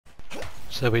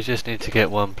So we just need to get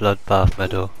one bloodbath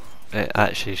medal. It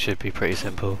actually should be pretty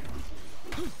simple.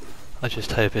 I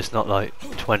just hope it's not like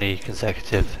 20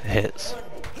 consecutive hits,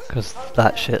 because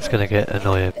that shit's gonna get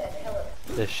annoying.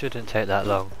 This shouldn't take that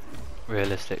long,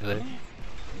 realistically.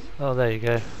 Oh, there you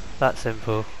go. That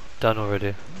simple. Done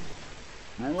already.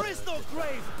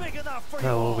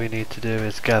 Now all we need to do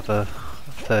is gather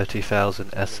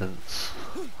 30,000 essence.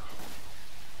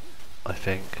 I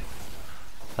think.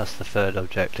 That's the third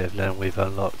objective, then we've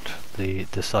unlocked the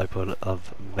Disciple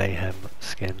of Mayhem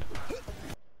skin.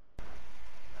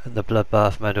 And the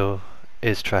Bloodbath medal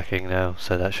is tracking now,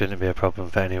 so that shouldn't be a problem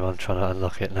for anyone trying to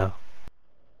unlock it now.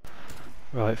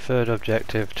 Right, third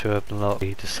objective to unlock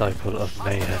the Disciple of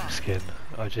Mayhem skin.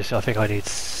 I think I need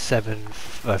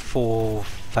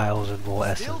 4,000 more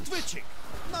essence.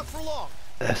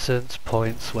 Essence,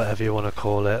 points, whatever you want to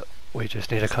call it. We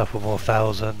just need a couple more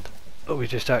thousand. But we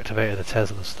just activated the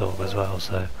Tesla storm as well,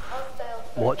 so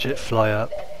watch it fly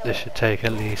up. This should take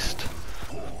at least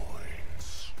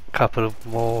a couple of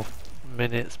more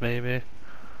minutes maybe.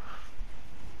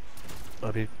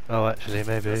 Oh actually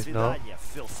maybe not.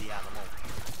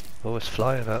 Oh, it's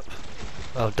flying up.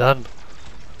 Oh, done.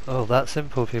 Oh, that's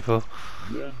simple, people.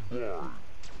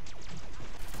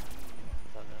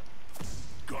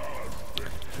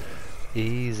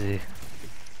 Easy.